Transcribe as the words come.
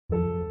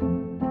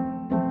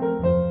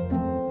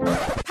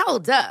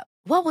Hold up.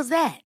 What was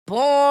that?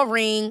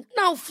 Boring.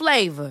 No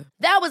flavor.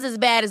 That was as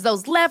bad as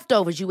those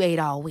leftovers you ate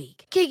all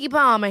week. Keke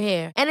Palmer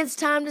here, and it's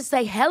time to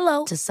say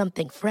hello to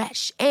something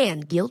fresh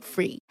and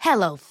guilt-free.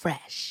 Hello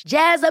Fresh.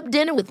 Jazz up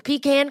dinner with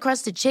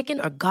pecan-crusted chicken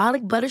or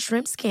garlic butter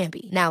shrimp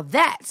scampi. Now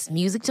that's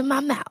music to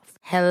my mouth.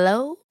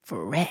 Hello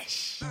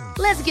Fresh.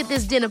 Let's get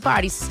this dinner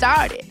party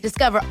started.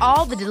 Discover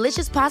all the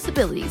delicious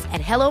possibilities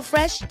at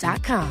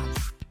hellofresh.com.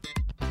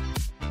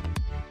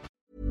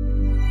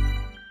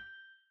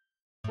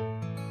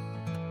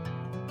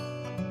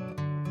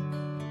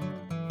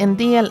 En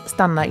del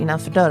stannar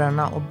innanför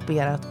dörrarna och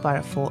ber att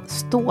bara få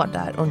stå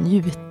där och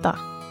njuta.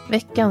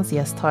 Veckans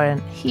gäst har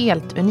en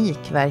helt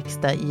unik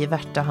verkstad i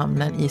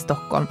Värtahamnen i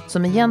Stockholm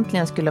som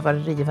egentligen skulle vara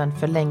riven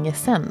för länge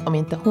sedan om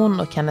inte hon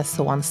och hennes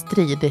son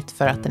stridit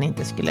för att den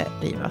inte skulle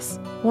rivas.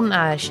 Hon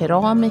är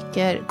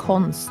keramiker,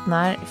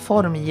 konstnär,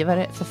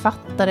 formgivare,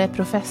 författare,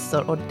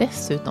 professor och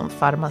dessutom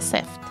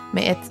farmaceut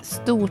med ett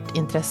stort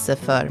intresse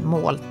för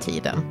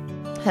måltiden.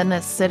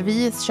 Hennes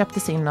servis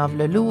köptes in av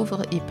Le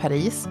Louvre i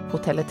Paris.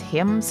 Hotellet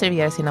Hem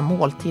serverar sina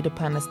måltider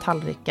på hennes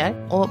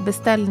tallrikar. Och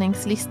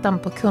beställningslistan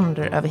på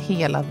kunder över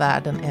hela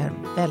världen är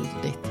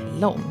väldigt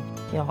lång.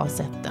 Jag har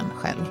sett den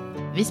själv.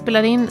 Vi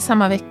spelar in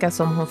samma vecka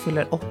som hon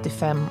fyller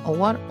 85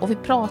 år. Och vi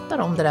pratar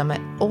om det där med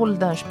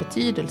ålderns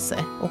betydelse.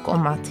 Och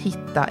om att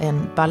hitta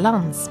en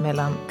balans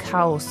mellan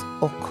kaos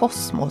och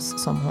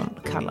kosmos som hon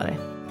kallar det.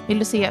 Vill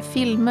du se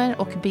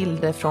filmer och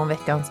bilder från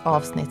veckans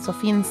avsnitt så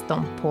finns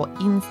de på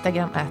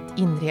Instagram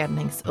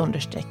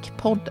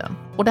 @inrednings_podden.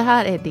 Och det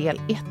här är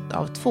del 1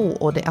 av 2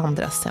 och det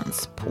andra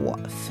sänds på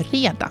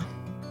fredag.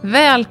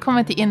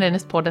 Välkommen till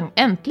Inredningspodden,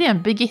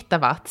 äntligen Birgitta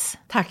Watz.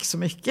 Tack så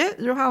mycket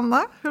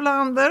Johanna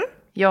Hulander.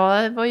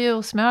 Jag var ju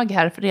och smög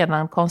här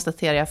redan,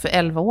 konstaterar jag, för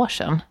 11 år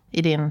sedan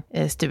i din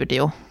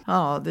studio.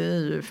 Ja, det är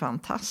ju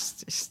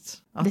fantastiskt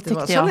att det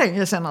var så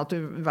länge sedan att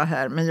du var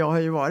här, men jag har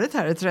ju varit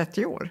här i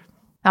 30 år.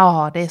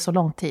 Ja, det är så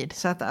lång tid.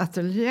 Så att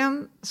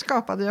ateljén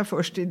skapade jag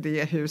först i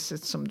det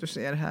huset som du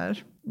ser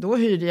här. Då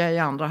hyrde jag i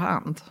andra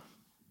hand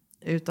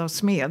utav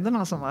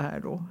smederna som var här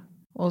då.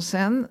 Och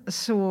sen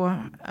så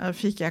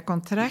fick jag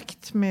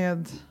kontrakt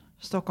med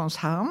Stockholms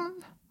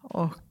hamn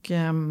och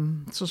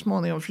så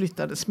småningom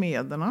flyttade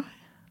smederna.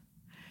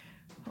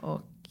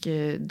 Och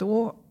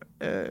då,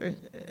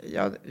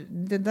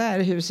 det där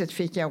huset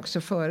fick jag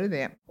också före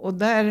det. Och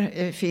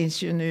där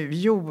finns ju nu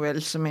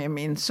Joel som är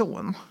min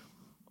son.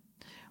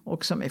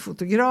 Och som är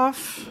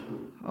fotograf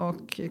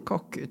och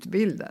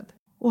kockutbildad.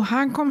 Och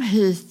han kom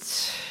hit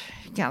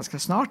ganska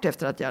snart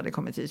efter att jag hade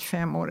kommit hit,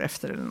 5 år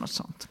efter eller något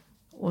sånt.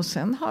 Och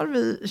sen har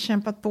vi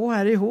kämpat på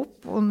här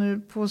ihop och nu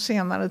på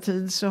senare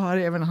tid så har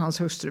även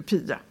hans hustru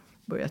Pia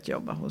börjat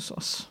jobba hos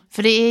oss.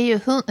 För det är ju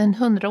ett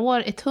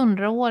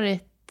 100-årigt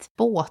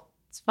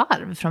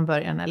båtvarv från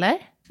början, eller?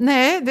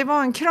 Nej, det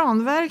var en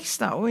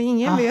kranverkstad och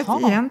ingen vet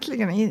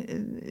egentligen.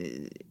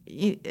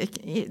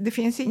 Det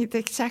finns inget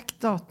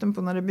exakt datum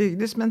på när det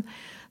byggdes, men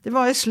det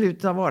var i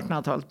slutet av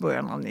 1800-talet,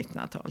 början av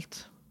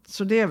 1900-talet.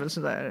 Så det är väl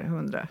sådär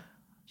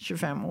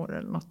 125 år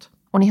eller något.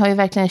 Och ni har ju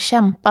verkligen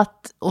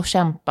kämpat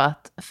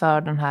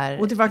för den här.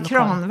 Och det var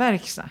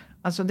kranverkstad.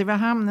 Alltså det var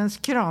hamnens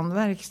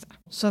kranverkstad.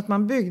 Så att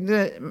man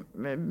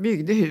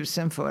byggde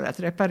husen för att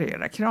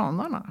reparera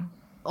kranarna.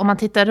 Om man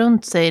tittar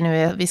runt sig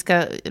nu, vi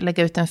ska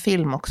lägga ut en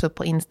film också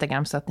på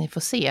Instagram så att ni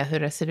får se hur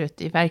det ser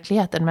ut i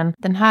verkligheten. Men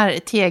den här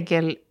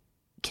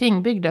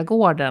kringbyggda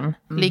gården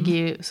ligger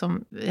ju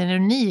som en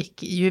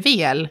unik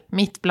juvel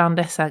mitt bland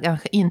dessa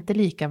kanske inte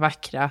lika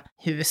vackra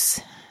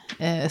hus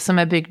som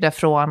är byggda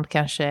från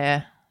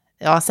kanske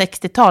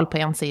 60-tal på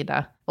en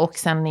sida och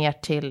sen ner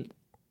till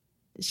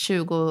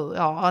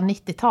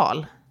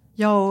 90-tal.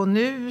 Ja, och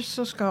nu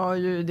så ska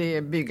ju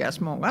det byggas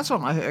många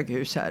sådana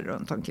höghus här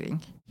runt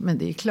omkring. Men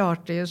det är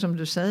klart, det är som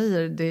du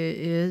säger,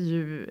 det är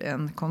ju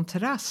en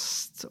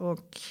kontrast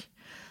och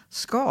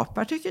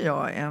skapar, tycker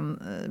jag,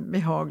 en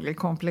behaglig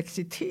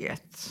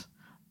komplexitet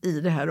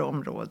i det här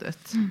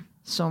området.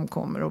 Som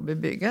kommer att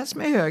bebyggas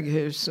med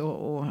höghus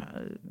och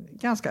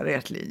ganska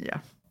rätlinja.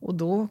 Och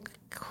då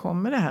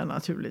kommer det här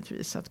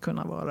naturligtvis att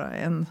kunna vara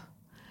en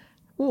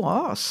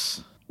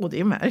oas. Och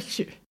det märks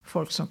ju.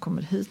 Folk som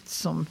kommer hit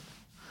som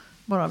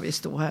bara vill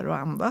stå här och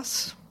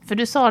andas. För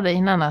du sa det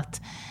innan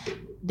att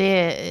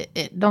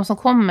de som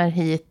kommer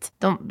hit,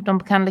 de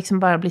kan liksom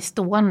bara bli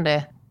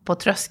stående på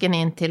tröskeln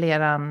in till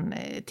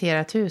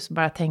ert hus och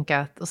bara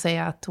tänka och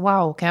säga att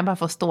wow, kan jag bara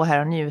få stå här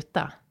och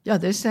njuta? Ja,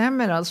 det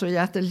stämmer. Alltså i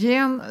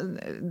ateljén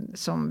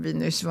som vi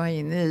nyss var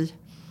inne i,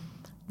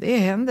 det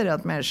händer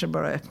att människor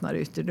bara öppnar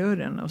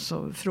ytterdörren och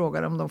så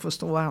frågar om de får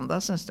stå och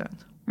andas en stund.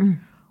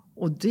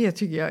 Och det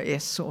tycker jag är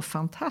så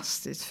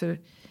fantastiskt, för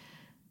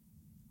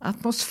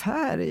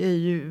atmosfär är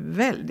ju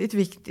väldigt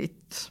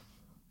viktigt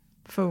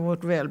för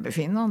vårt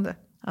välbefinnande.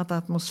 Att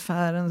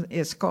atmosfären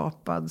är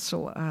skapad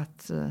så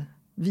att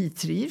vi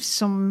trivs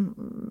som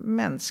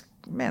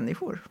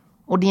människor.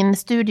 Och din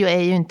studio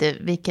är ju inte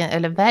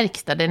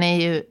verkstad, den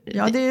är ju...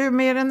 Ja, det är ju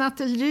mer en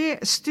ateljé.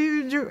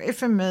 Studio är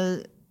för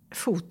mig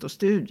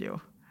fotostudio.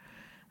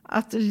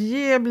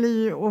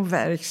 ateljé och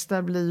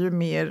verkstad blir ju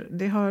mer,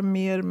 det har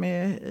mer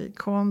med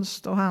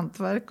konst och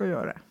hantverk att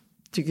göra,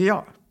 tycker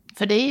jag.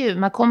 För det är ju,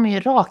 man kommer ju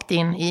rakt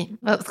in i,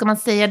 vad ska man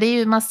säga, det är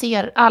ju, man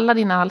ser alla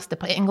dina alster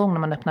på en gång när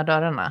man öppnar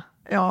dörrarna.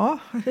 Ja,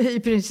 i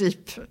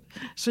princip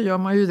så gör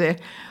man ju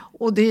det.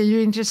 Och det är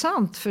ju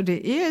intressant för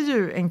det är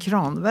ju en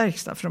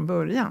kranverkstad från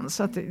början.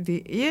 Så att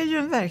det är ju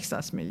en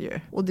verkstadsmiljö.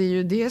 Och det är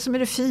ju det som är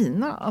det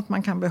fina, att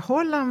man kan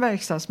behålla en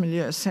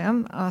verkstadsmiljö.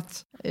 Sen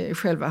att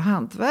själva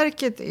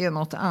hantverket är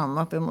något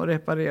annat än att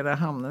reparera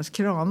hamnens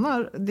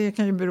kranar. Det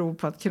kan ju bero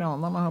på att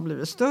kranarna har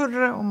blivit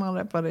större och man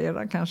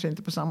reparerar kanske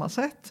inte på samma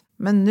sätt.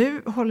 Men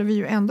nu håller vi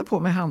ju ändå på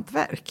med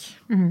hantverk.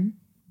 Mm.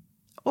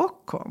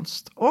 Och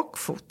konst och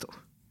foto.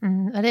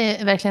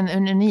 Det är verkligen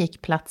en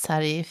unik plats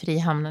här i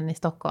Frihamnen i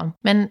Stockholm.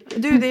 Men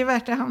du, det är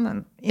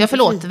Värtahamnen. Ja,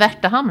 förlåt,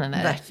 Värtahamnen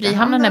är det.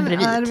 Frihamnen är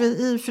bredvid. Är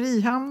vi i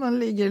Frihamnen,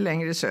 ligger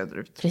längre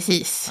söderut.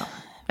 Precis, ja.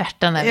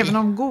 Värtan är även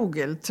om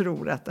Google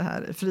tror att det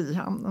här är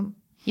Frihamnen.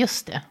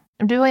 Just det.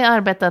 Du har ju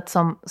arbetat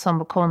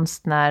som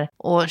konstnär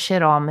och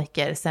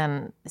keramiker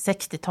sedan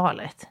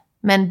 60-talet.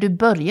 Men du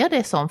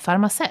började som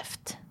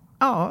farmaceut.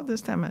 Ja, det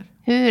stämmer.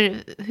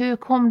 Hur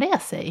kom det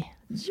sig?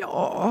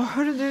 Ja,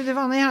 hörru, det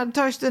var när jag hade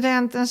tagit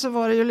studenten så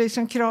var det ju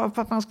liksom krav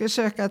på att man skulle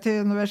söka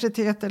till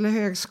universitet eller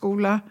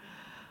högskola.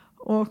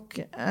 Och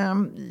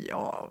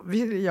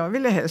jag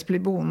ville helst bli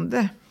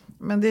bonde,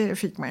 men det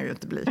fick man ju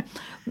inte bli.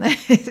 Nej,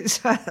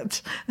 så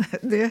att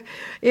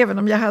även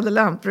om jag hade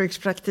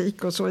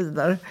lantbrukspraktik och så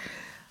vidare.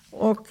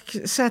 Och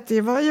så att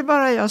det var ju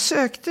bara, jag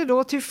sökte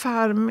då till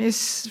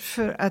Farmis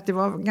för att det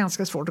var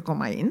ganska svårt att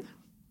komma in.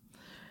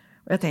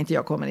 Och jag tänkte,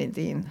 jag kommer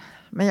inte in.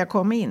 Men jag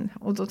kom in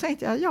och då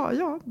tänkte jag,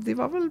 ja, det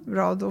var väl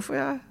bra, då får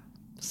jag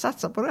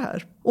satsa på det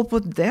här. Och på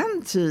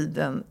den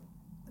tiden,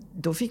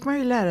 då fick man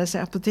ju lära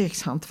sig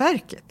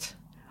apotekshantverket.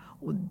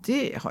 Och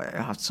det har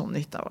jag haft sån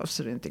nytta av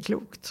så det är inte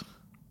klokt.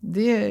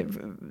 Det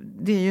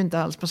är ju inte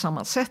alls på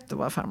samma sätt att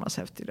vara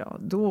farmaceut idag.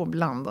 Då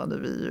blandade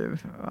vi ju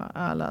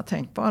alla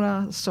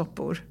tänkbara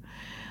soppor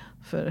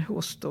för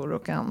hostor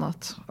och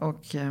annat.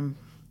 Och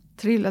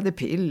trillade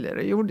piller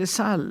och gjorde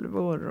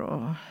salvor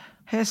och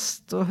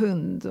häst och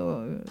hund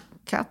och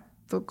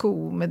katt och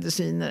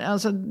komediciner.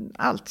 Alltså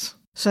allt.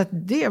 Så att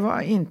det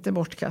var inte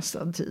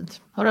bortkastad tid.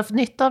 Har du haft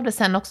nytta av det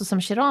sen också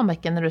som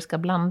keramiker när du ska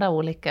blanda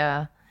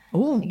olika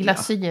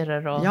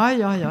glasyrer? Och...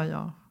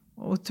 Ja.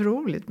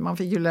 Otroligt. Man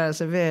fick ju lära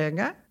sig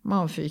väga.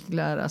 Man fick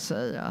lära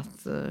sig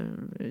att,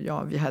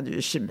 vi hade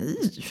ju kemi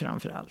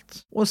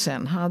framförallt. Och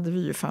sen hade vi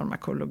ju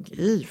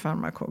farmakologi,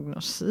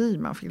 farmakognosi.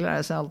 Man fick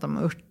lära sig allt om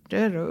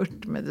örter och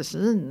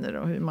örtmediciner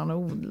och hur man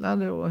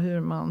odlade och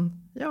hur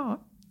man,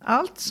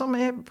 allt som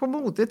är på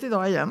modet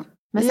idag igen.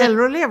 Men det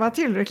gäller att leva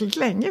tillräckligt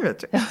länge, vet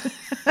du. Ja.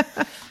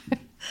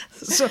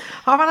 Så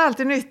har man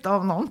alltid nytta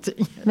av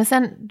någonting. Men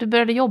sen, du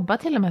började jobba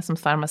till och med som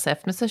farmaceut,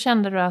 men så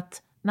kände du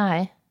att,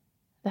 nej,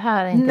 det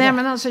här är inte Nej, rätt.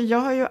 men alltså jag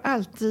har ju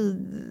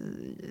alltid,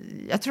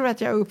 jag tror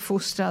att jag är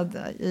uppfostrad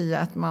i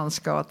att man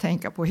ska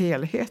tänka på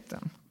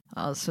helheten.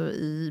 Alltså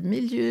i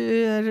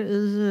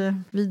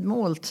miljöer, vid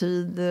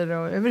måltider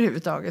och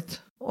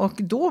överhuvudtaget. Och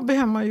då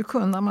behöver man ju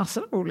kunna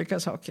massor av olika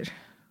saker.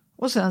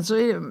 Och sen så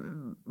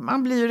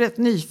man blir ju rätt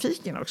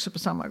nyfiken också på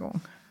samma gång.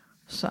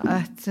 Så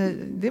att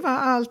det var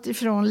allt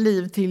ifrån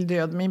liv till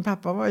död. Min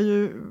pappa var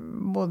ju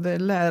både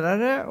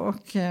lärare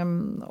och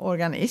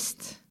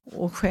organist.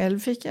 Och själv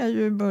fick jag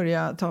ju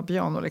börja ta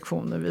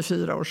pianolektioner vid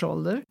 4 års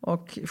ålder.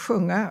 Och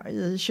sjunga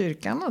i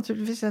kyrkan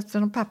naturligtvis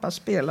eftersom pappa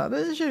spelade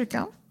i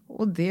kyrkan.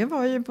 Och det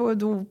var ju på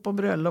dop och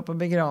bröllop och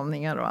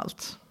begravningar och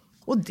allt.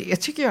 Och det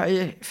tycker jag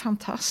är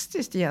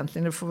fantastiskt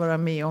egentligen att få vara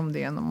med om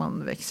det när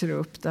man växer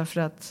upp.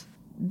 Därför att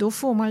då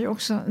får man ju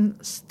också en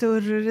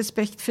större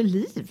respekt för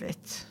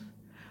livet.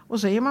 Och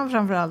så är man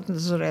framförallt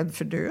inte så rädd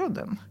för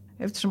döden.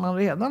 Eftersom man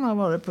redan har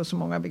varit på så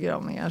många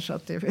begravningar så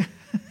att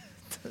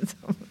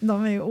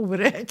de är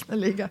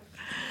oräkneliga.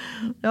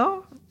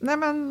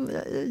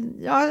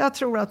 Jag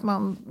tror att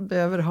man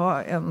behöver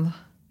ha en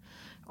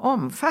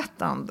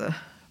omfattande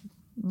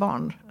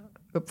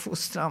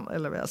barnuppfostran,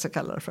 eller vad jag ska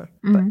kalla det för.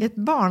 Ett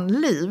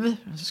barnliv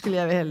skulle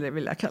jag hellre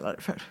vilja kalla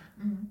det för.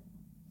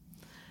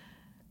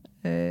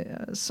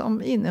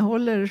 Som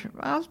innehåller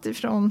allt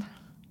ifrån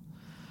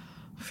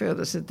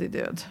födelse till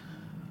död.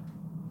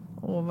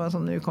 Och vad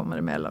som nu kommer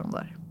emellan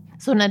där.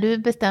 Så när du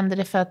bestämde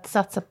dig för att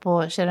satsa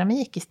på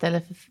keramik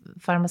istället för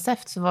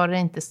farmaceut så var det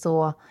inte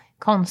så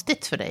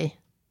konstigt för dig?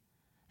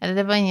 Eller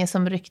det var ingen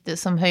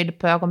som höjde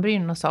på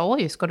ögonbrynen och sa,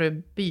 oj, ska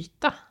du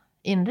byta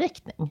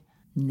inriktning?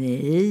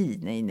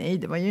 Nej,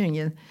 det var ju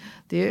ingen.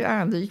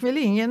 Det gick väl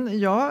ingen.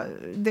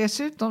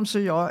 Dessutom så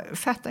jag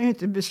fattar ju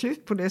inte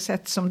beslut på det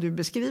sätt som du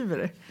beskriver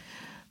det.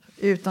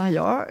 Utan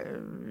jag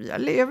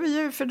lever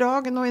ju för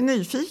dagen och är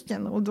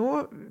nyfiken. Och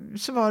då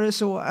så var det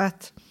så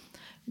att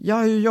jag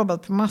har ju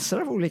jobbat på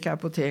massor av olika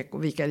apotek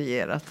och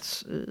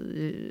vikarierat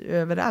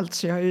överallt.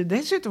 Så jag har ju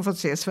dessutom fått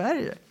se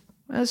Sverige.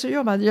 Men så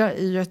jobbade jag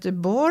i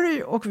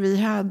Göteborg och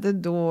vi hade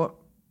då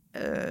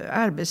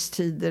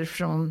arbetstider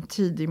från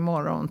tidig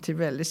morgon till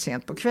väldigt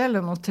sent på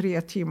kvällen och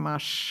 3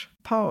 timmars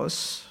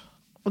paus.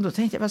 Och då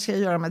tänkte jag, vad ska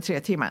jag göra med 3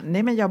 timmar?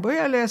 Nej, men jag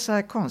började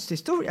läsa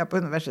konsthistoria på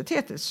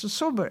universitetet,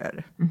 så började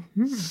det.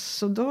 Mm-hmm.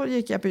 Så då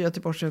gick jag på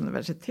Göteborgs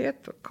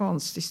universitet,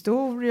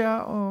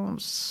 konsthistoria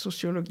och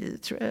sociologi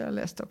tror jag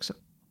läste också.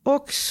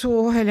 Och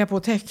så höll jag på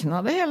att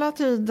teckna det hela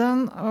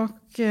tiden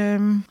och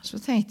så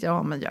tänkte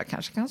jag, men jag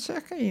kanske kan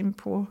söka in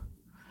på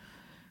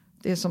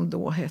det som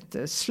då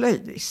hette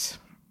Slöjdis.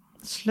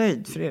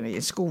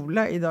 Slöjdföreningens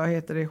skola, idag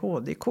heter det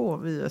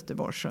HDK vid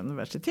Göteborgs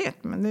universitet,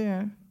 men det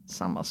är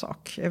samma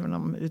sak, även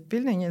om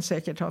utbildningen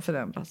säkert har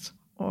förändrats.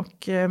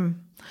 Och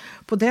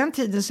på den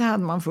tiden så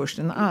hade man först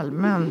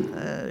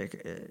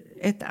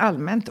ett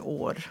allmänt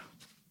år.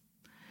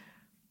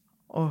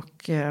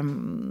 Och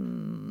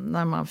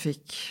när man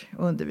fick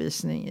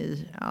undervisning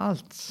i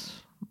allt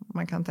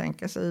man kan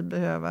tänka sig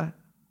behöva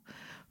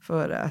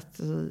för att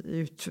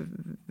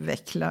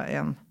utveckla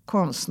en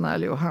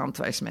konstnärlig och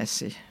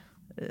hantverksmässig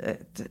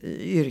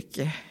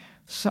yrke.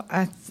 Så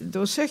att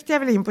då sökte jag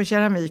väl in på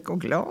keramik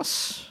och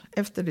glas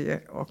efter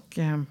det. Och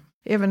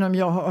även om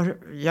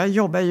jag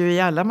jobbar ju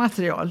i alla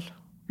material.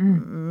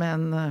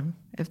 Men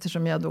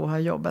eftersom jag då har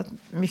jobbat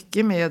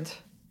mycket med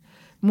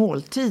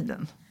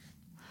måltiden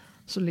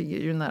så ligger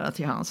det ju nära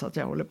till hands att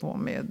jag håller på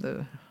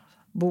med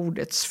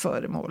bordets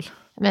föremål.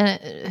 Men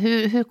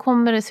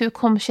hur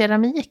kom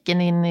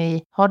keramiken in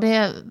i...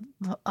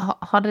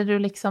 Hade du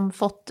liksom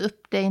fått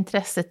upp det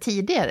intresset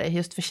tidigare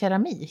just för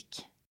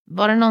keramik?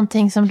 Var det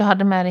någonting som du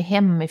hade med dig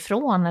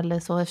hemifrån eller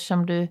så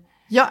eftersom du...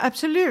 Ja,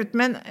 absolut.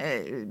 Men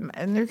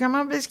nu kan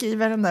man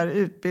beskriva den där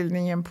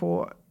utbildningen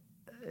på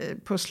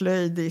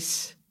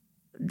Slöjdis.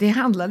 Det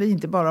handlade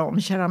inte bara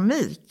om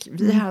keramik.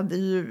 Vi hade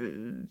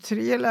ju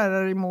 3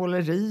 lärare i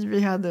måleri.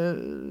 Vi hade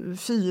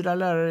 4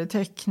 lärare i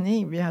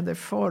teckning. Vi hade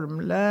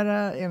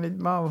formlära enligt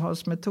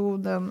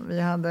Bauhaus-metoden.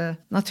 Vi hade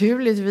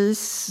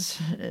naturligtvis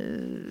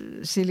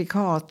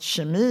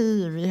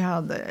silikatkemi.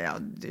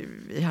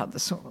 Vi hade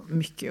så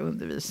mycket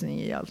undervisning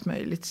i allt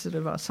möjligt så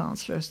det var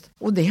sanslöst.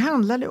 Och det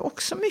handlade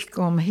också mycket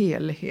om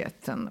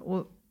helheten.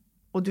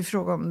 Och du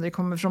frågar om det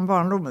kommer från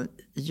barndomen.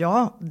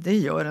 Ja, det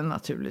gör det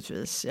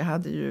naturligtvis. Jag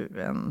hade ju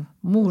en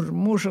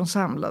mormor som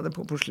samlade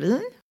på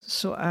porslin.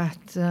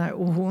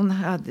 Och hon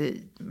hade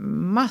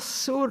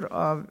massor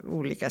av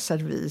olika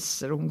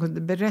serviser. Hon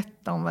kunde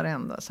berätta om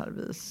varenda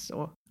servis.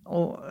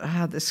 Och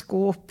hade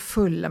skåp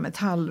fulla med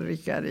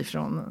tallrikar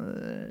ifrån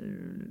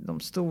de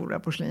stora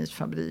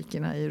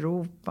porslinsfabrikerna i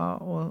Europa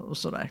och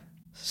sådär.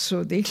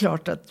 Så det är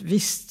klart att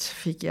visst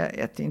fick jag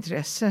ett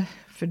intresse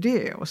för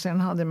det. Och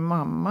sen hade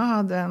mamma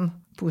en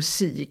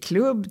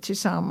poesiklubb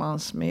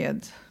tillsammans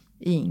med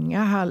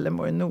Inga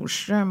Hallenborg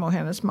Nordström. Och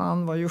hennes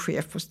man var ju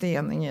chef på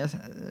Steninge.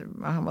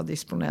 Han var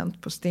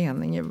disponent på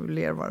Steninge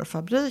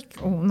lervarufabrik.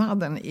 Och hon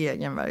hade en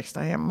egen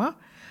verkstad hemma.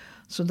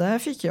 Så där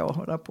fick jag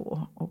hålla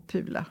på och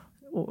pula.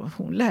 Och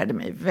hon lärde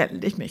mig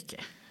väldigt mycket,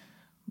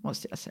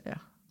 måste jag säga.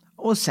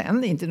 Och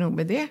sen, inte nog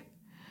med det.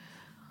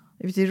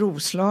 Ute i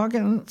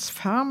Roslagens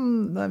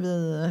famn där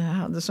vi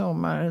hade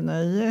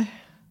sommarnöje.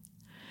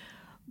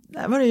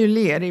 Där var det ju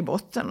ler i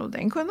botten och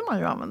den kunde man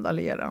ju använda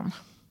leran.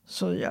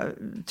 Så jag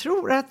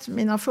tror att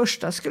mina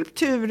första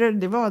skulpturer,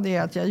 det var det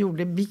att jag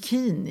gjorde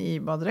bikini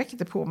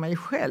baddräkter på mig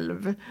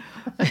själv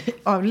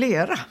av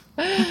lera.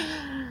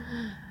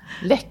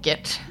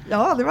 Läckert.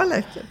 Ja, det var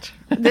läckert.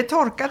 Det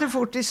torkade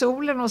fort i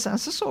solen och sen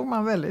så såg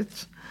man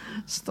väldigt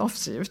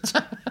stofsig ut.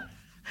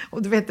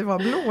 Och du vet, det var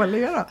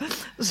blålera.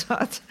 Så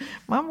att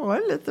man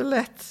var lite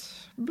lätt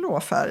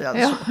blåfärgad.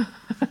 Ja. Så.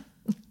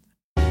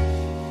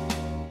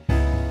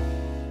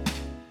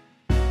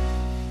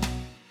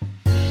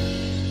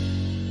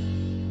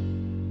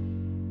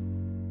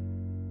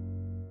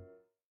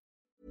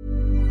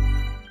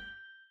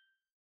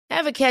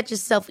 Ever catch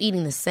yourself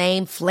eating the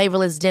same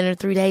flavorless dinner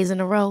 3 days in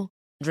a row?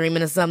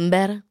 Dreaming of something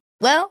better?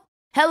 Well,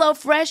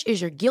 HelloFresh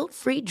is your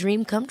guilt-free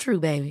dream come true,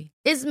 baby.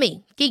 It's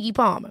me, Keke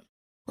Palmer.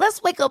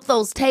 Let's wake up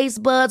those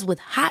taste buds with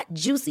hot,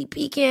 juicy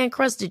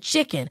pecan-crusted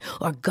chicken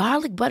or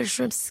garlic butter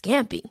shrimp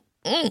scampi.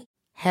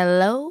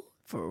 Hello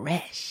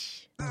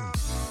Fresh.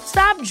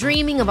 Stop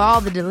dreaming of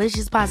all the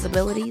delicious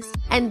possibilities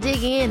and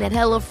dig in at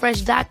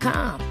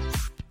HelloFresh.com.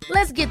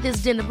 Let's get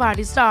this dinner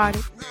party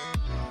started.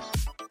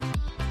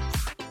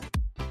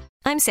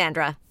 I'm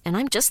Sandra, and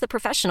I'm just the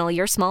professional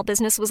your small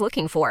business was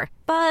looking for.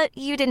 But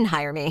you didn't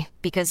hire me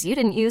because you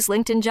didn't use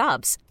LinkedIn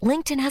Jobs.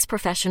 LinkedIn has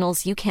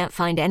professionals you can't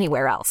find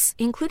anywhere else,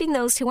 including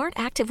those who aren't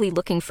actively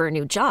looking for a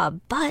new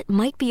job, but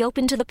might be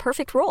open to the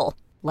perfect role,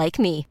 like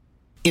me.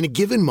 In a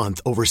given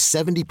month, over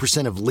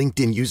 70% of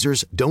LinkedIn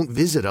users don't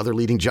visit other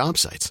leading job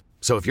sites.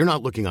 So if you're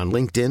not looking on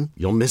LinkedIn,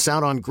 you'll miss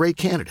out on great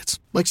candidates,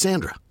 like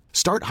Sandra.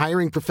 Start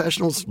hiring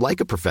professionals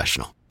like a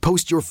professional.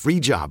 Post your free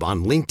job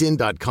on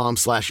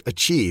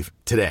linkedin.com/achieve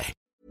today.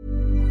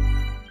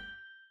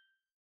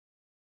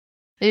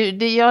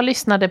 Jag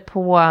lyssnade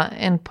på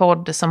en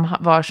podd som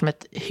var som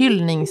ett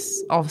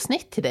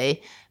hyllningsavsnitt till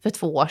dig för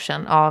 2 år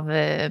sedan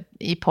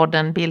i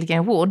podden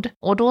Billgren Wood.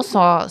 Och då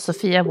sa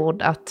Sofia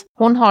Wood att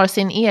hon har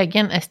sin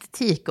egen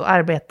estetik och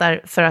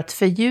arbetar för att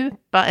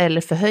fördjupa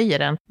eller förhöja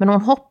den. Men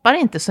hon hoppar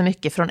inte så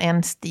mycket från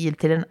en stil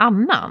till en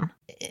annan.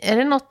 Är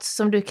det något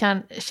som du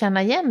kan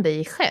känna igen dig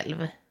i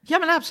själv? Ja,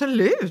 men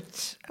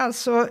absolut.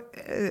 Alltså,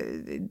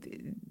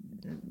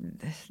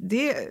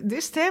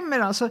 det stämmer.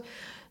 Alltså,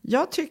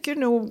 jag tycker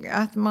nog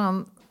att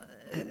man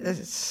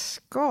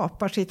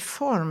skapar sitt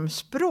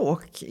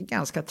formspråk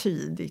ganska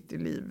tidigt i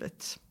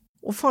livet.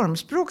 Och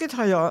formspråket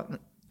har jag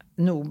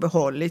nog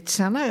behållit.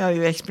 Sen har jag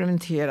ju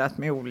experimenterat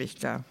med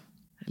olika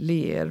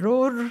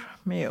leror,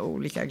 med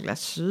olika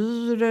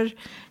glasyrer.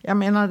 Jag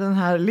menar den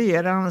här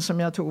leran som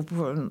jag tog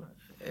på en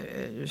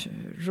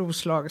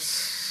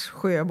Roslags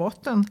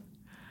sjöbotten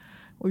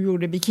och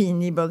gjorde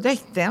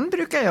bikinibadäck, den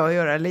brukar jag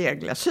göra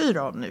lerglasyr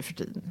av nu för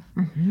tiden.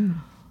 Mm.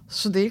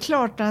 Så det är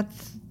klart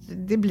att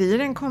det blir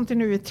en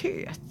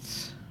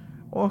kontinuitet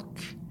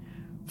och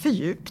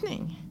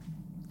fördjupning,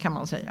 kan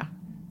man säga.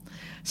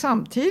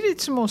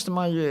 Samtidigt så måste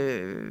man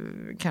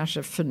ju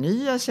kanske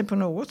förnya sig på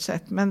något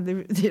sätt.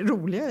 Men det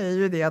roliga är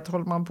ju det att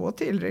håller man på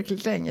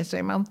tillräckligt länge så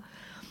är man...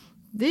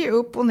 Det är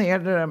upp och ner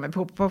det där med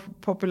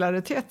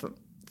populariteten.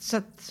 Så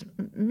att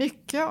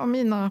mycket av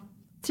mina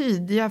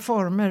tidiga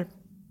former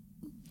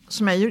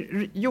som jag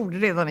gjorde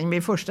redan i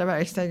min första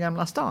verkstad i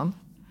Gamla stan.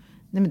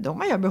 Nej, men de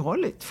har jag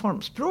behållit,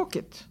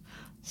 formspråket.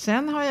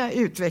 Sen har jag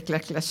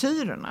utvecklat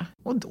glasyrerna.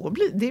 Och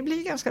det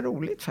blir ganska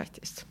roligt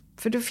faktiskt.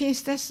 För då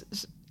finns det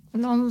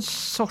någon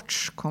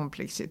sorts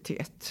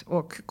komplexitet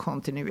och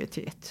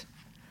kontinuitet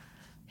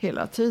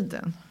hela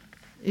tiden.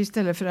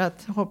 Istället för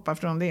att hoppa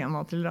från det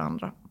ena till det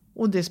andra.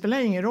 Och det spelar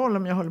ingen roll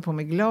om jag håller på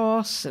med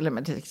glas eller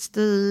med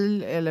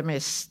textil eller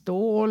med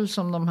stål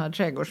som de här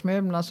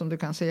trädgårdsmöblerna som du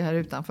kan se här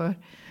utanför.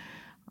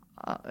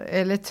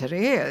 Eller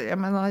trä. Jag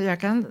menar, jag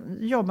kan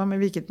jobba med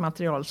vilket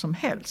material som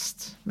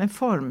helst. Men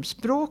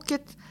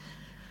formspråket,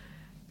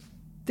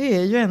 det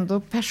är ju ändå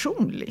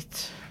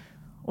personligt.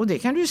 Och det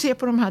kan du se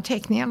på de här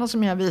teckningarna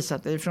som jag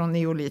visat dig från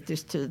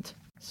neolitisk tid.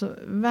 Så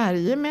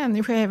varje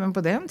människa även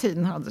på den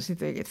tiden hade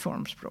sitt eget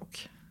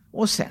formspråk.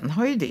 Och sen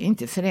har ju det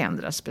inte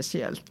förändrats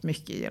speciellt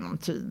mycket genom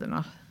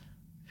tiderna.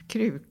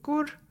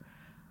 Krukor,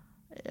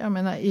 jag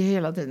menar, i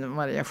hela tiden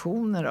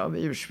variationer av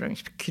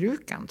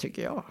ursprungskrukan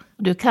tycker jag.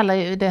 Du kallar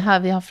ju det här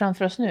vi har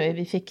framför oss nu,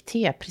 vi fick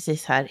te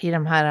precis här i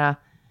de här...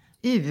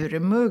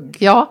 Urmugg.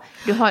 Ja,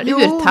 du har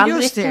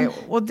urtallriken. Just det.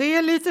 Och det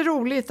är lite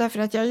roligt därför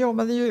att jag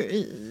jobbade ju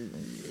i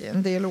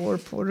en del år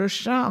på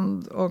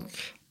Rörstrand och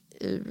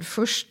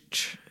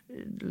först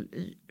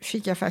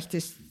fick jag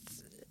faktiskt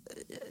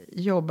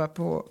jobba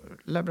på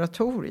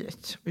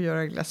laboratoriet och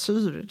göra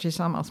glasyrer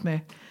tillsammans med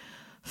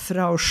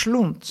Frau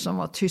Schlund som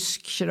var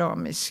tysk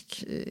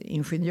keramisk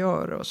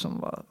ingenjör och som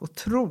var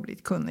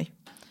otroligt kunnig.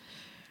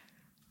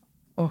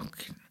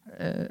 Och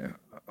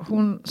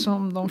hon,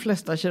 som de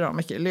flesta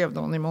keramiker, levde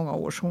hon i många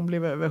år, så hon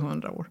blev över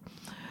 100 år.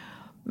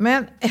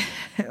 Men,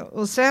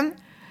 och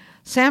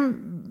sen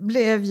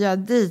blev jag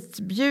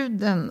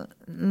ditbjuden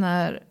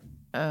när,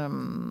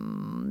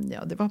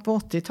 det var på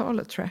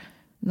 80-talet tror jag,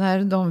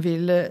 när de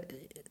ville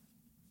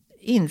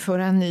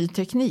införa en ny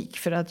teknik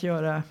för att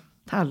göra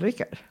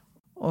tallrikar.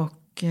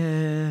 Och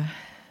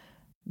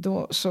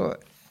då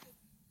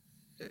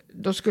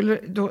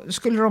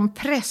skulle de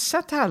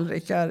pressa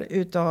tallrikar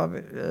utav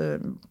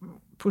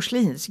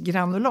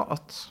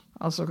porslinsgranulat,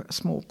 alltså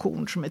små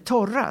korn som är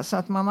torra, så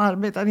att man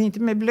arbetade inte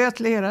med blöt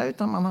lera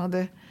utan man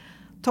hade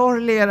torr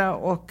lera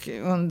och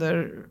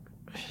under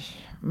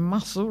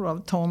massor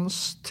av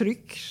tons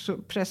tryck så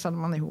pressade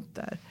man ihop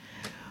där.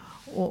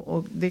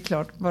 Och det är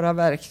klart, bara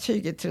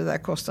verktyget till det där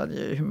kostade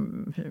ju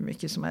hur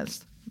mycket som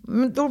helst.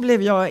 Men då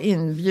blev jag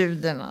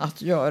inbjuden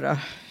att göra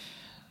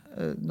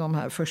de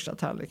här första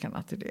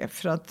tallrikarna till det.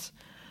 För att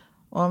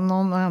av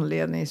någon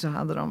anledning så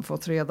hade de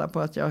fått reda på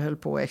att jag höll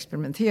på att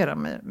experimentera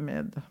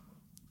med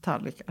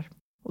tallrikar.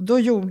 Och då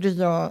gjorde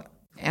jag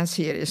en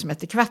serie som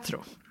heter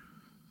Quattro.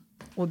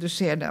 Och du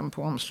ser den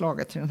på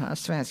omslaget till den här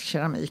svensk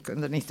keramik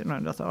under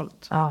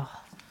 1900-talet. Ah.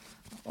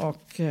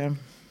 Och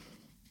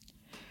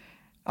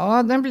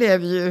ja, den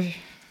blev ju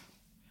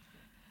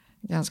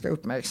ganska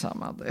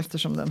uppmärksammad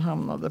eftersom den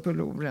hamnade på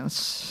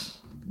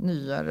Louvrens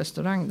nya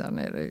restaurang där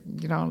nere,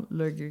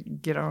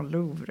 Grand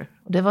Louvre.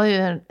 Det var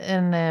ju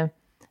en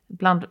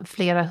bland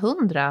flera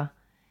 100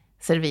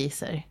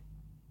 serviser.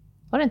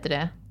 Var det inte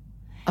det?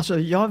 Alltså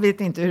jag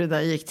vet inte hur det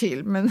där gick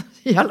till, men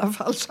i alla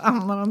fall så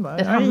hamnade den där.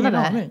 Jag har ingen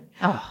aning.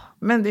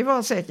 Men det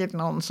var säkert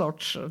någon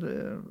sorts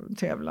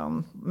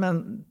tävlan.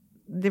 Men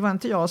det var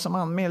inte jag som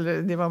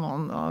anmälde, det var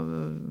någon av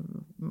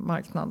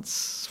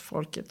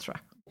marknadsfolket tror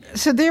jag.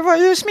 Så det var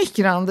ju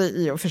smickrande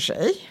i och för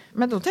sig.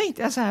 Men då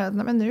tänkte jag så här,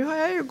 men nu har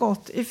jag ju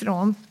gått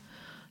ifrån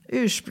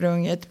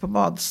ursprunget på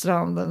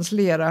badstrandens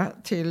lera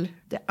till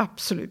det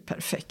absolut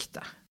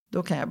perfekta.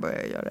 Då kan jag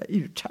börja göra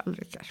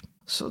urtallrikar.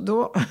 Så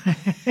då,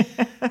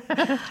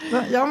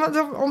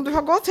 om du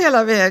har gått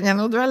hela vägen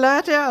och du har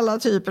lärt dig alla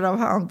typer av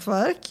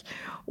hantverk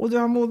och du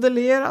har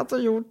modellerat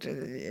och gjort,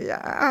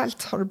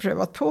 allt har du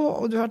prövat på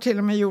och du har till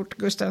och med gjort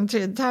Gustav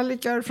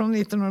III-tallrikar från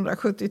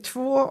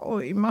 1972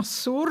 och i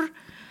massor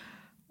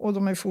och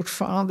de är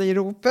fortfarande i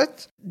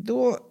ropet.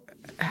 Då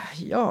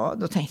Ja,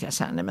 då tänkte jag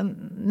så här, nej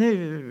men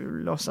nu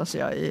låtsas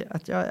jag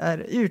att jag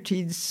är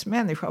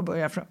urtidsmänniska och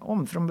börjar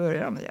om från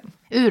början igen.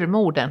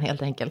 Urmoden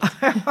helt enkelt.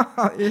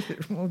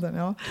 Urmoden,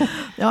 ja.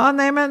 Ja,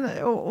 nej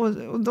men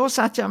och då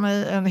satt jag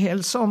mig en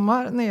hel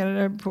sommar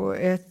nere på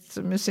ett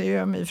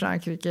museum i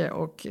Frankrike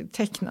och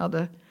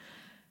tecknade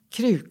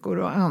krukor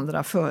och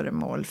andra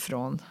föremål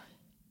från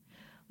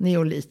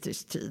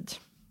neolitisk tid.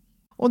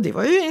 Och det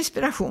var ju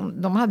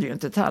inspiration. De hade ju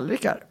inte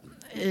tallrikar.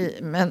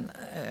 Men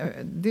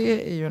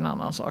det är ju en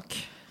annan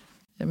sak.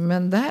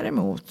 Men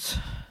däremot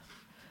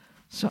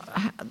så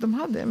de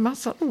hade en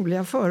massa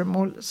roliga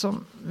föremål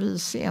som vi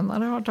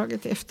senare har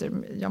tagit efter.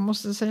 Jag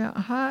måste säga,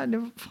 här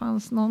det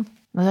fanns någon...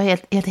 Du har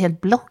ett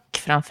helt block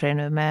framför dig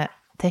nu med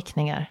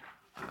teckningar.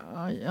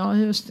 Ja,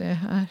 just det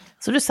här.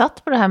 Så du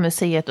satt på det här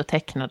museet och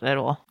tecknade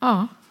då?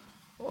 Ja.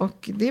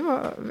 Och det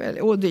var väl,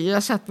 och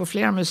jag satt på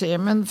flera museer,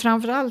 men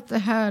framförallt det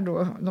här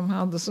då, de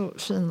hade så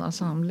fina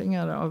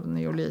samlingar av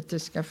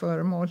neolitiska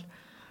föremål.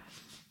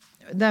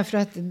 Därför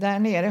att där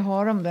nere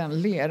har de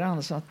den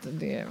leran så att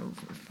det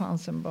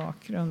fanns en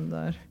bakgrund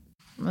där.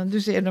 Men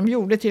du ser, de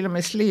gjorde till och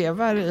med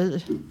slevar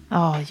i,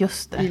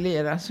 just det. I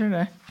lera, så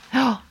det.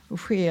 Ja.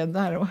 Och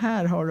skedar, och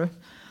här har du,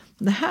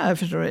 det här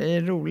förstår du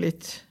är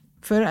roligt.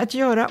 För att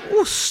göra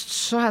ost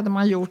så hade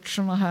man gjort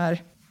såna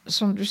här,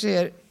 som du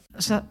ser,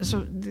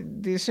 så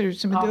det ser ut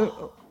som ett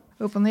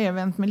upp- och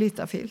nervänt med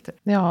litafilter.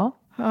 Ja.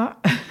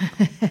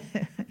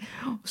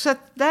 Så att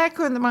där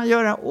kunde man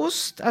göra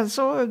ost.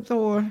 Alltså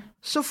då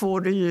så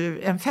får du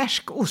ju en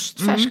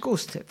färskost.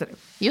 Färskost heter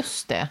det.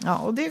 Just det. Ja,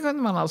 och det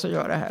kunde man alltså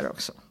göra här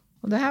också.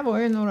 Och det här var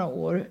ju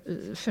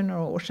för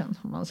några år sedan,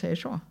 om man säger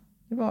så.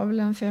 Det var väl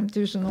en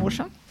 5000 år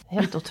sedan.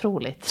 Helt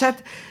otroligt. Så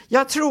att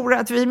jag tror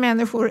att vi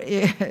människor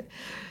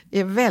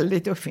är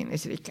väldigt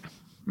uppfinningsrika.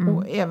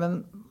 Och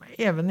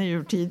även i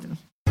urtiden.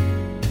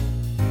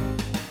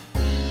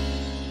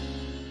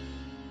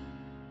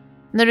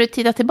 När du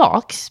tittar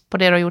tillbaks på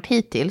det du har gjort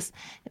hittills,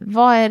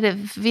 vad är det,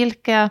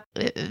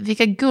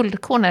 vilka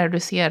guldkorn är det du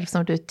ser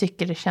som du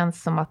tycker det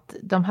känns som att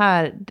de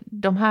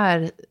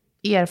här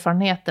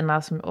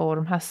erfarenheterna och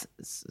de här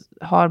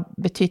har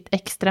betytt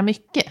extra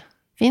mycket?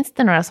 Finns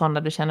det några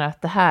sådana du känner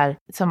att det här,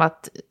 som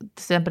att till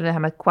exempel det här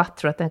med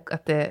Quattro,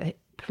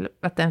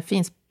 att den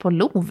finns på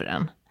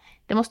Louvren?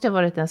 Det måste ha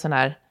varit en sån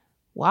här,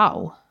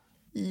 wow.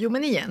 Jo,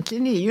 men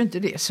egentligen är ju inte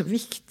det så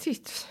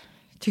viktigt,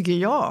 tycker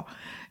jag.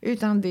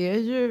 Utan det är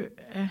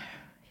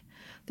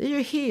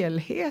ju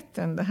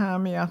helheten, det här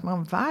med att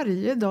man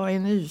varje dag är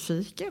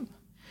nyfiken.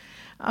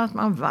 Att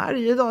man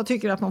varje dag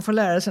tycker att man får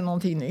lära sig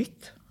någonting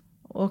nytt.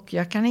 Och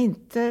jag kan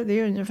inte, det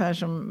är ungefär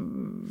som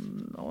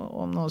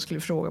om någon skulle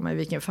fråga mig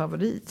vilken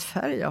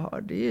favoritfärg jag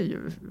har. Det är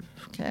ju,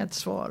 kan jag inte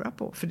svara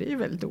på, för det är ju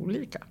väldigt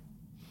olika.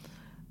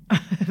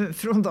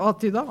 Från dag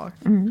till dag.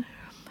 Mm.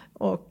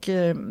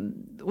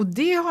 Och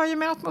det har ju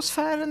med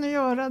atmosfären att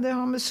göra. Det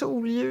har med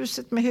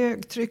solljuset, med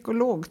högtryck och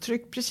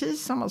lågtryck.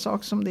 Precis samma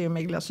sak som det är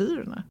med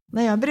glasyrerna.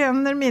 När jag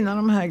bränner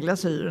de här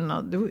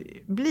glasyrerna, då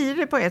blir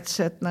det på ett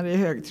sätt när det är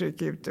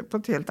högtryck ute. På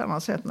ett helt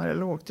annat sätt när det är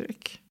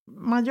lågtryck.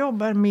 Man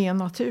jobbar med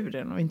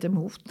naturen och inte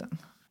mot den.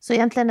 Så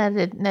egentligen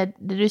när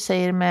det du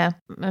säger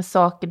med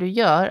saker du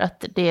gör,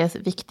 att det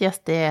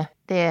viktigaste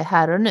det är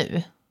här och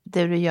nu.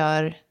 Det du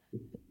gör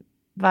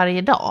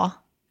varje dag.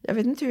 Jag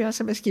vet inte hur jag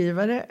ska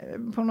beskriva det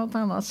på något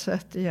annat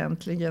sätt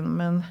egentligen.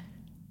 Men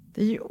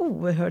det är ju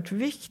oerhört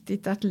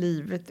viktigt att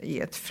livet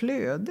är ett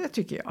flöde,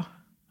 tycker jag.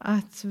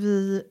 Att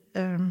vi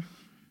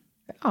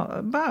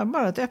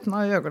bara att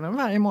öppna ögonen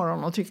varje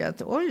morgon och tycka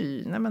att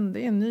oj, nej men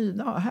det är en ny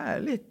dag,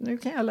 härligt. Nu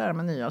kan jag lära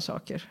mig nya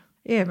saker.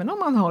 Även om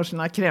man har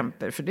sina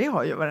krämpor, för det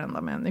har ju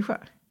varenda människa.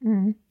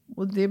 Mm.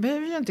 Och det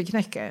behöver ju inte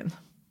knäcka en,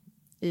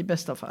 i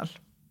bästa fall.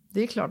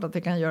 Det är klart att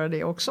det kan göra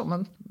det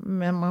också,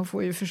 men man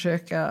får ju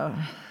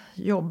försöka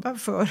jobba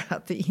för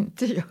att det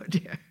inte gör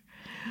det.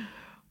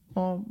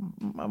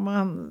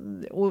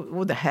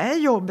 Och det här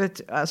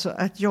jobbet, alltså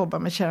att jobba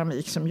med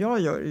keramik som jag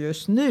gör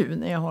just nu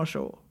när jag har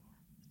så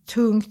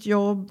tungt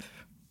jobb,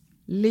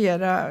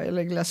 lera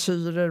eller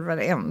glasyrer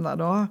varenda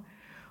dag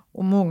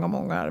och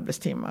många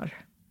arbetstimmar.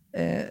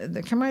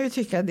 Det kan man ju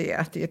tycka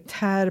att det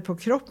tär på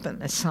kroppen,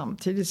 men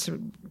samtidigt så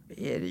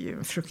är det ju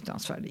en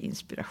fruktansvärd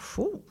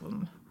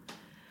inspiration.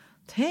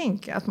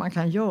 Tänk att man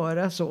kan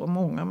göra så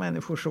många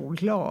människor så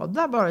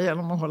glada bara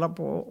genom att hålla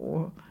på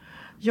och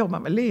jobba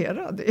med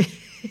lera. Det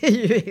är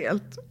ju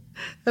helt,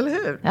 eller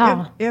hur?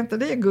 Ja. Är inte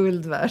det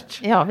guld värt?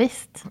 Ja,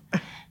 visst.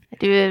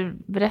 Du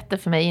berättade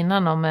för mig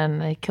innan om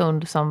en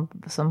kund som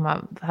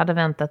hade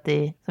väntat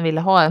som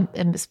ville ha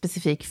en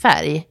specifik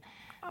färg.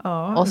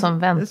 Ja, och som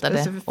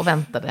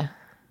väntade.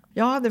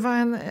 Ja, det var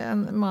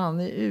en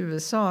man i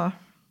USA.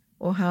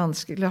 Och han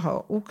skulle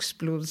ha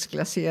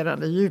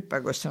oxblodsglaserade djupa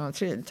Gustav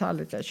III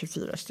tallrikar,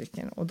 24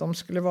 stycken. Och de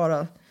skulle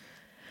vara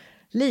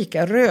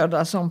lika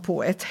röda som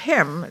på ett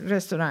hem,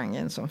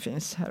 restaurangen som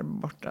finns här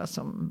borta,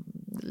 som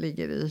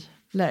ligger i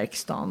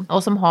Lärkstan.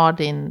 Och som har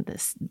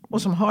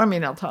Och som har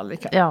mina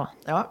tallrikar. Ja.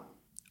 Ja.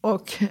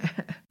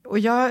 Och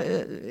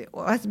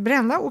Och att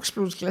bränna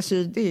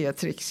oxblodsglasyr, det är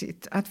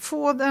trixigt. Att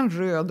få den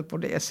röd på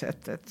det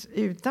sättet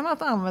utan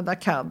att använda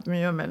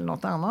kadmium eller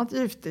något annat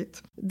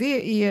giftigt,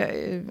 det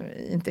är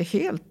inte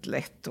helt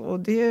lätt. Och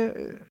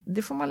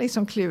det får man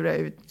liksom klura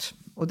ut.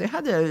 Och det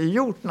hade jag ju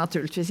gjort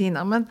naturligtvis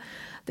innan. Men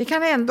det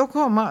kan ändå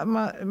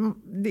komma,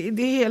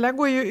 det hela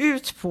går ju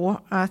ut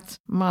på att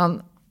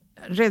man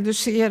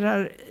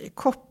reducerar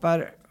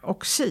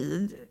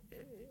kopparoxid.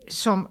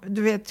 Som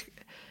du vet,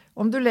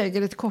 om du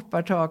lägger ett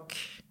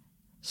koppartak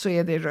så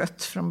är det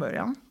rött från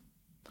början.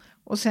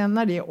 Och sen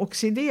när det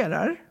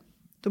oxiderar,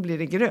 då blir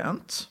det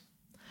grönt.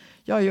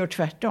 Jag gör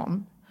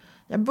tvärtom.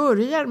 Jag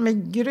börjar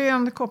med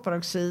grön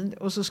kopparoxid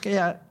och så ska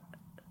jag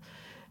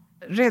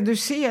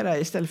reducera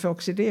istället för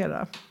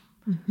oxidera.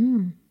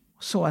 Mm-hmm.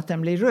 Så att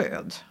den blir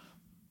röd.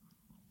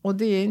 Och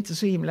det är inte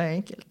så himla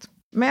enkelt.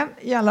 Men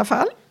i alla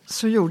fall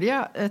så gjorde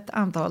jag ett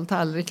antal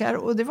tallrikar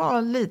och det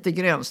var lite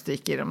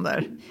grönstick i dem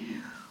där.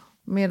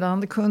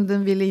 Medan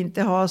kunden ville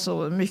inte ha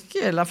så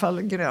mycket, i alla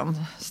fall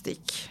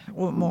grönstick.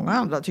 Och många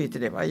andra tyckte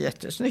det var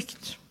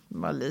jättesnyggt. Det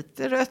var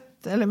lite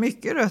rött, eller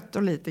mycket rött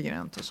och lite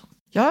grönt och så.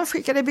 Jag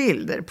skickade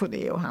bilder på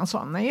det och han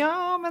sa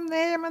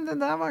nej men det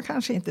där var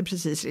kanske inte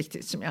precis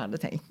riktigt som jag hade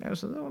tänkt mig. Och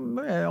så då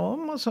började jag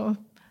om och så.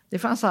 Det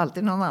fanns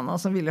alltid någon annan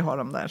som ville ha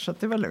dem där så att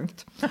det var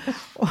lugnt.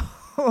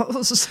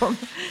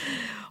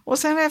 Och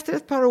sen efter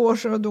ett par år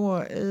så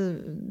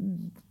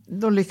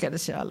då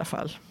lyckades jag i alla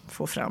fall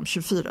få fram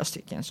 24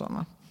 stycken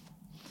sådana.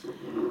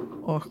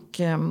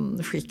 Och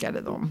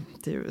skickade dem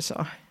till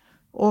USA.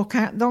 Och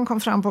de kom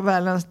fram på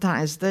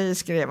Valentine's Day,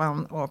 skrev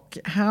han. Och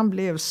han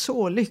blev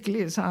så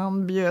lycklig så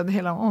han bjöd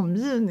hela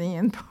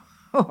omgivningen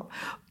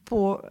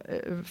på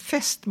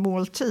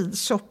festmåltid,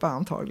 soppa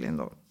antagligen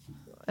då.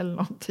 Eller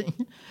någonting.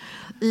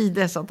 I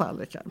dessa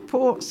tallrikar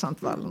på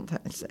Sankt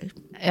Valentine's Day.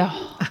 Ja.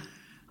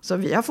 Så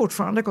vi har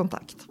fortfarande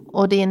kontakt.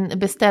 Och din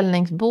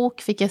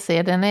beställningsbok fick jag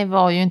se, den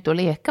var ju inte att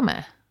leka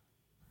med.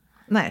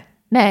 Nej.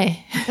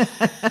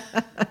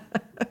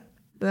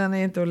 Den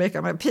är inte att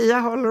leka med. Pia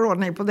håller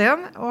ordning på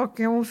den och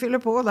hon fyller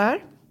på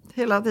där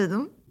hela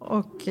tiden.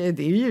 Och det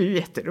är ju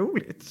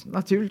jätteroligt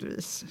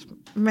naturligtvis.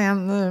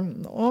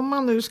 Men om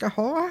man nu ska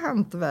ha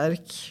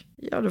hantverk,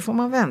 ja då får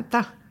man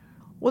vänta.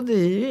 Och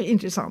det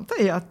intressanta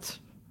är att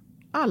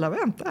alla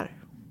väntar.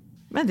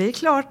 Men det är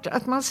klart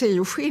att man ser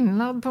ju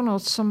skillnad på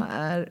något som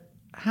är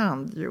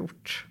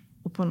handgjort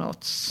och på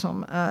något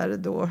som är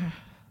då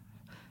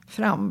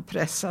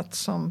frampressat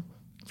som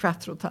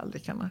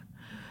quattro-tallrikarna.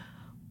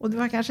 Och det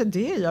var kanske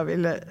det jag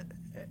ville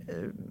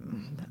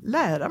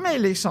lära mig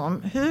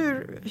liksom.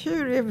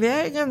 Hur är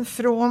vägen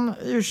från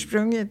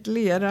ursprunget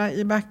lera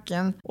i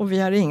backen och vi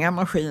har inga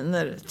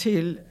maskiner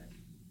till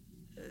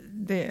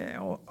det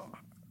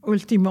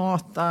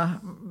ultimata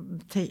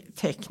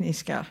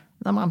tekniska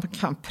när man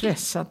kan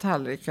pressa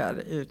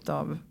tallrikar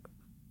utav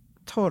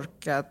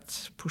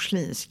torkat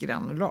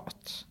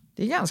porslinsgranulat.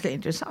 Det är ganska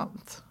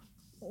intressant.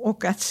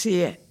 Och att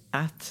se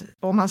att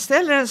om man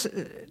ställer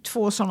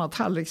två sådana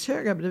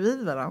tallrikshögar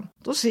bredvid varandra,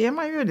 då ser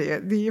man ju det.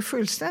 Det är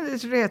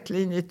fullständigt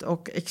rätlinjigt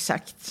och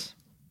exakt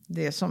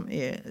det som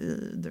är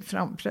i det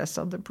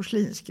frampressade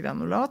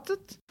porslinsgranulatet.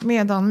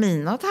 Medan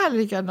mina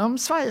tallrikar, de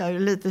svajar ju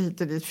lite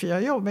hit och dit, för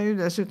jag jobbar ju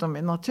dessutom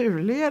med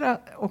naturlera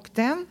och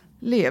den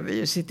lever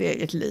ju sitt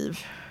eget liv.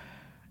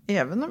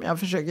 Även om jag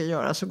försöker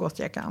göra så gott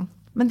jag kan.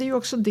 Men det är ju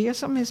också det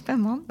som är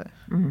spännande.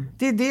 Mm.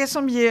 Det är det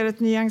som ger ett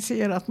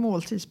nyanserat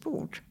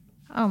måltidsbord.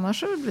 Annars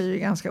så blir det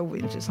ganska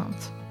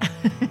ointressant.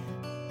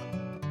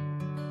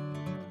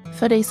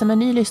 För dig som är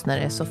ny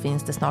lyssnare så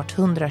finns det snart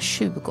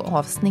 120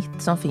 avsnitt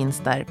som finns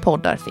där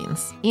poddar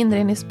finns.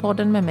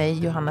 Inredningspodden med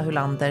mig, Johanna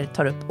Hulander,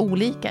 tar upp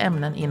olika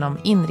ämnen inom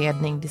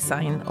inredning,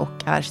 design och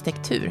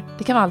arkitektur.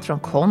 Det kan vara allt från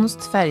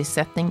konst,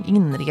 färgsättning,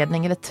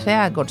 inredning eller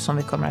trädgård som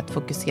vi kommer att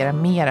fokusera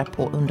mera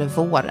på under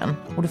våren.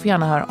 Och du får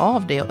gärna höra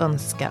av dig och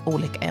önska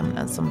olika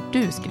ämnen som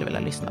du skulle vilja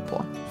lyssna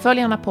på. Följ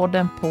gärna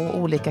podden på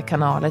olika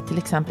kanaler, till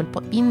exempel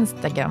på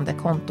Instagram där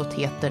kontot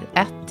heter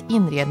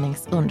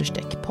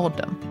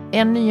 @inrednings_podden.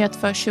 En nyhet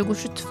för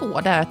 2022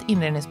 är att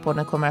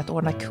Inredningspodden kommer att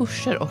ordna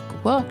kurser och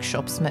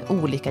workshops med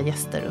olika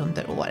gäster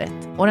under året.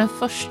 Och den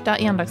första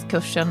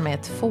endagskursen med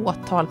ett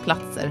fåtal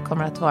platser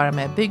kommer att vara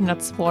med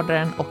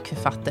byggnadsvårdaren och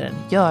författaren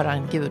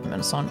Göran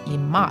Gudmundsson i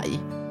maj.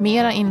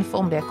 Mera info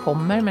om det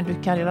kommer, men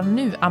du kan redan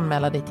nu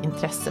anmäla ditt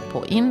intresse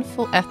på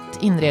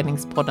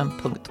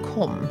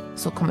info@inredningspodden.com,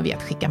 så kommer vi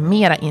att skicka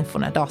mera info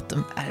när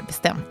datum är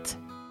bestämt.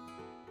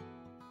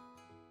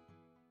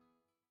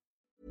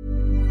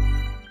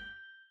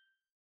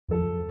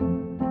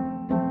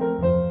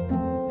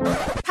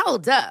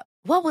 Hold up.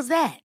 What was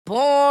that?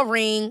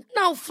 Boring.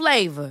 No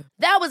flavor.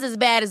 That was as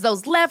bad as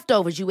those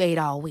leftovers you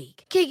ate all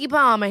week. Keke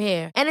Palmer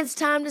here, and it's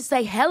time to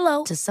say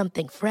hello to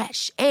something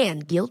fresh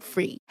and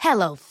guilt-free.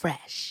 Hello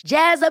Fresh.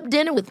 Jazz up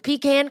dinner with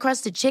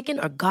pecan-crusted chicken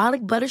or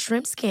garlic butter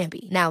shrimp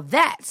scampi. Now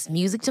that's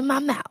music to my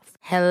mouth.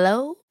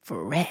 Hello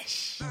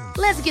Fresh.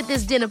 Let's get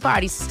this dinner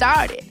party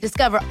started.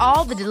 Discover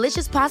all the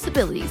delicious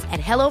possibilities at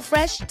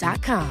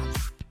hellofresh.com.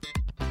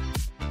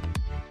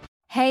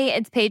 Hey,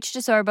 it's Paige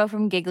DeSorbo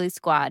from Giggly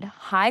Squad.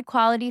 High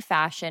quality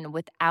fashion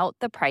without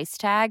the price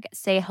tag.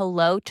 Say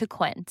hello to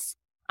Quince.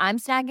 I'm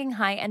snagging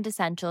high-end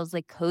essentials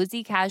like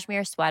cozy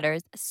cashmere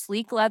sweaters,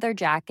 sleek leather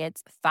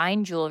jackets,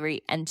 fine jewelry,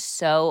 and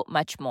so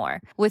much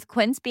more. With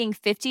Quince being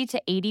 50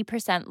 to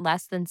 80%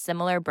 less than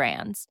similar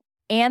brands.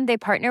 And they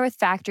partner with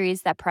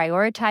factories that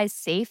prioritize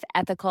safe,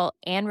 ethical,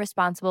 and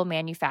responsible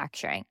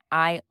manufacturing.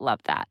 I love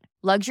that.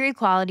 Luxury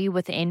quality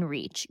within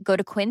reach. Go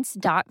to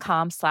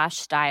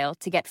quince.com/style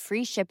to get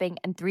free shipping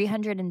and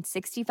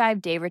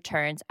 365-day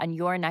returns on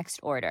your next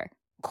order.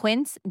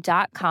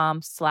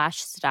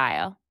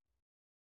 Quince.com/style.